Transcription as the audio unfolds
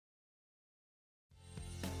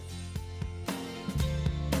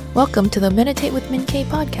Welcome to the Meditate with Min K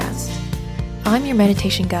podcast. I'm your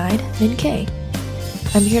meditation guide, Min K.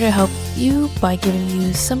 I'm here to help you by giving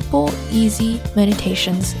you simple, easy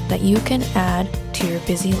meditations that you can add to your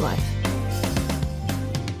busy life.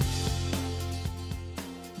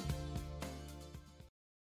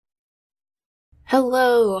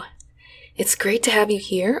 Hello! It's great to have you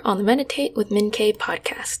here on the Meditate with Min K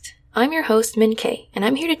podcast. I'm your host, Min K, and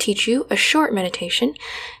I'm here to teach you a short meditation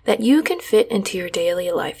that you can fit into your daily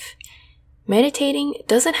life. Meditating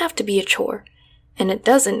doesn't have to be a chore, and it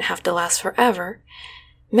doesn't have to last forever.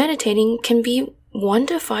 Meditating can be 1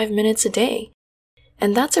 to 5 minutes a day,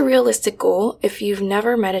 and that's a realistic goal if you've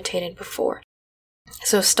never meditated before.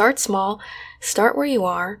 So start small, start where you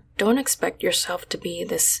are. Don't expect yourself to be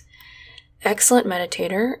this excellent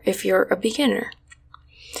meditator if you're a beginner.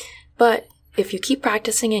 But if you keep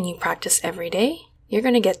practicing and you practice every day, you're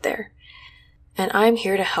going to get there. And I'm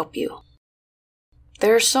here to help you.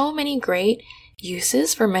 There are so many great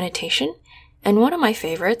uses for meditation, and one of my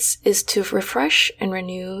favorites is to refresh and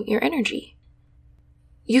renew your energy.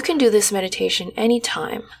 You can do this meditation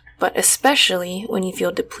anytime, but especially when you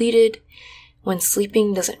feel depleted, when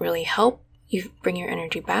sleeping doesn't really help you bring your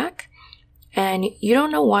energy back, and you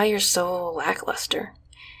don't know why you're so lackluster.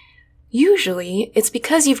 Usually, it's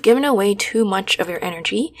because you've given away too much of your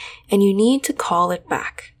energy and you need to call it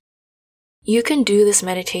back. You can do this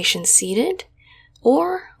meditation seated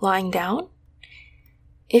or lying down.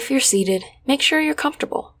 If you're seated, make sure you're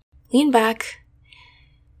comfortable. Lean back,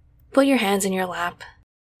 put your hands in your lap.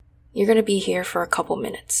 You're going to be here for a couple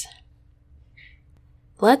minutes.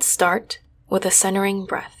 Let's start with a centering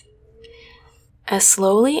breath. As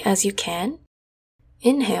slowly as you can,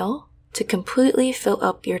 inhale to completely fill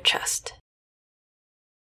up your chest.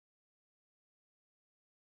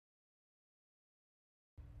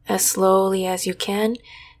 As slowly as you can,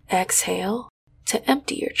 exhale to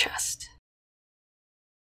empty your chest.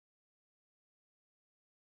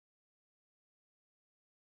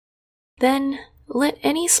 Then let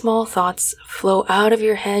any small thoughts flow out of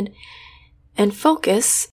your head and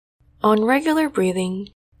focus on regular breathing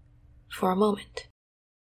for a moment.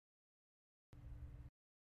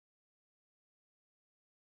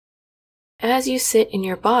 As you sit in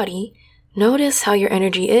your body, notice how your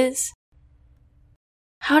energy is.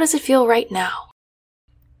 How does it feel right now?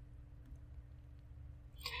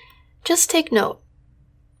 Just take note.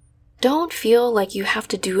 Don't feel like you have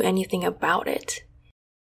to do anything about it.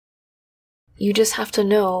 You just have to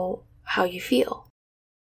know how you feel.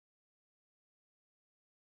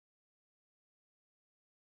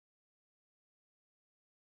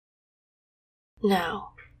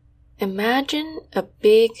 Now, imagine a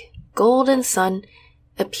big golden sun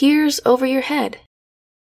appears over your head.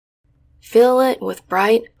 Fill it with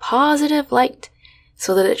bright, positive light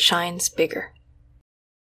so that it shines bigger.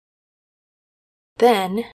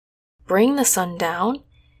 Then, bring the sun down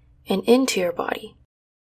and into your body.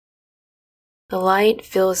 The light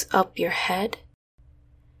fills up your head,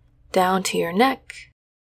 down to your neck,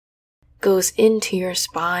 goes into your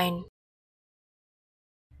spine,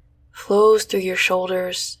 flows through your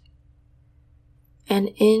shoulders, and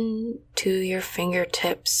into your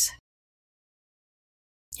fingertips.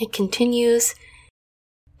 It continues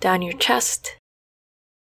down your chest,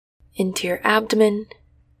 into your abdomen,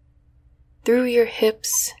 through your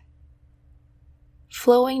hips,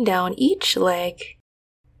 flowing down each leg,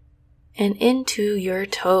 and into your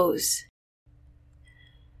toes.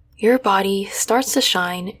 Your body starts to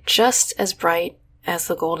shine just as bright as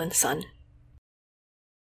the golden sun.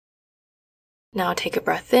 Now take a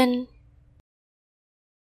breath in,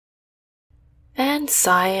 and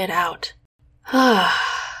sigh it out.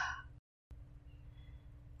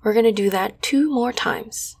 We're going to do that 2 more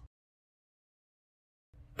times.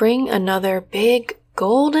 Bring another big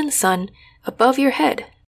golden sun above your head.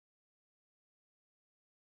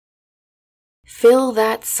 Fill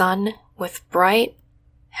that sun with bright,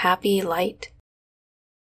 happy light.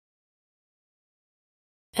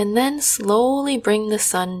 And then slowly bring the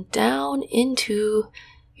sun down into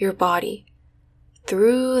your body,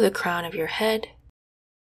 through the crown of your head,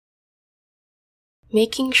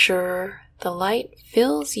 making sure the light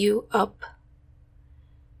fills you up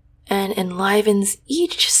and enlivens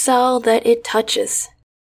each cell that it touches.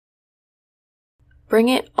 Bring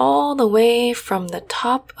it all the way from the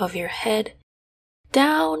top of your head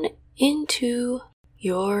down into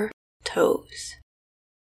your toes.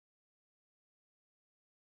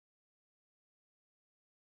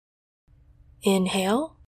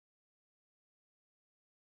 Inhale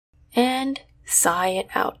and sigh it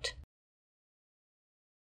out.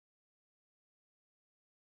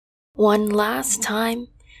 One last time,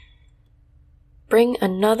 bring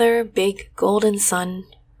another big golden sun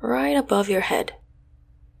right above your head.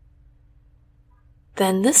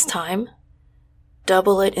 Then this time,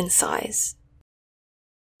 double it in size.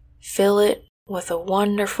 Fill it with a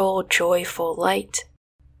wonderful, joyful light.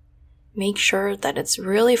 Make sure that it's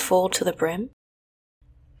really full to the brim.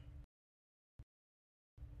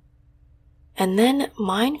 And then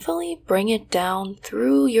mindfully bring it down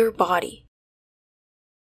through your body,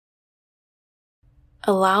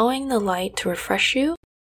 allowing the light to refresh you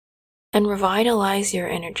and revitalize your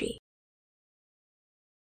energy.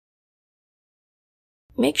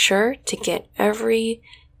 Make sure to get every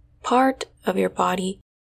part of your body,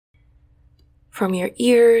 from your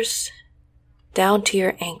ears down to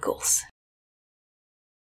your ankles.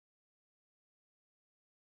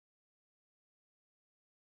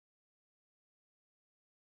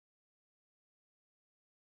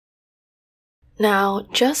 Now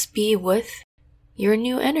just be with your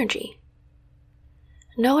new energy.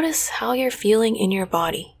 Notice how you're feeling in your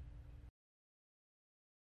body.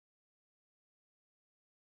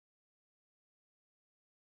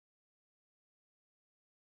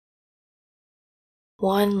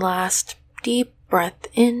 One last deep breath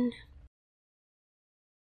in.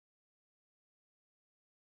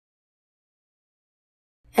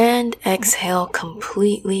 And exhale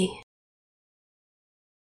completely.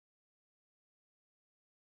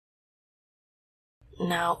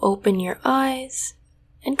 Now open your eyes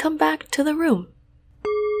and come back to the room.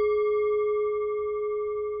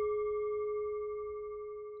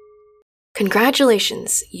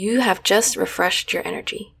 Congratulations, you have just refreshed your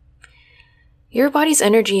energy. Your body's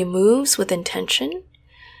energy moves with intention,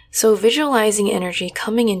 so visualizing energy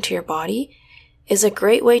coming into your body is a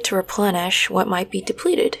great way to replenish what might be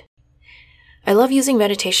depleted. I love using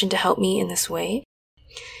meditation to help me in this way.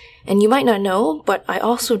 And you might not know, but I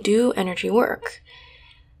also do energy work.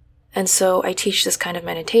 And so I teach this kind of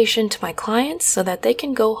meditation to my clients so that they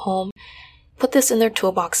can go home, put this in their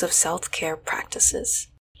toolbox of self-care practices.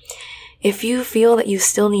 If you feel that you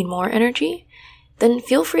still need more energy, then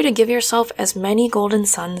feel free to give yourself as many golden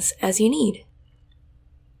suns as you need.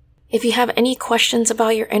 If you have any questions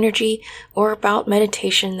about your energy or about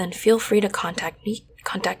meditation, then feel free to contact me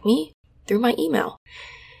through my email,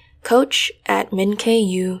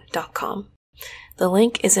 coach@minku.com. The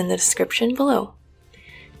link is in the description below.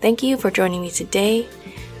 Thank you for joining me today.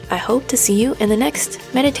 I hope to see you in the next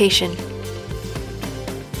meditation.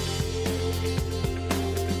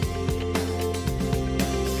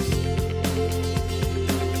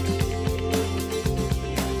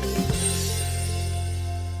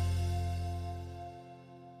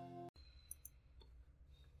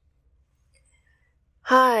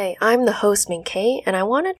 Hi, I'm the host Min Kay, and I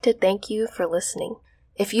wanted to thank you for listening.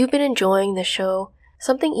 If you've been enjoying the show,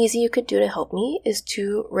 something easy you could do to help me is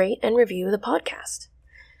to rate and review the podcast.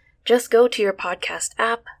 Just go to your podcast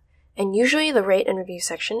app, and usually the rate and review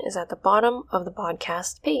section is at the bottom of the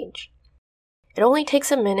podcast page. It only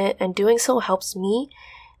takes a minute, and doing so helps me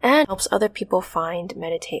and helps other people find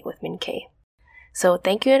Meditate with Min Kay. So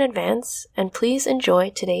thank you in advance, and please enjoy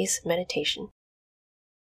today's meditation.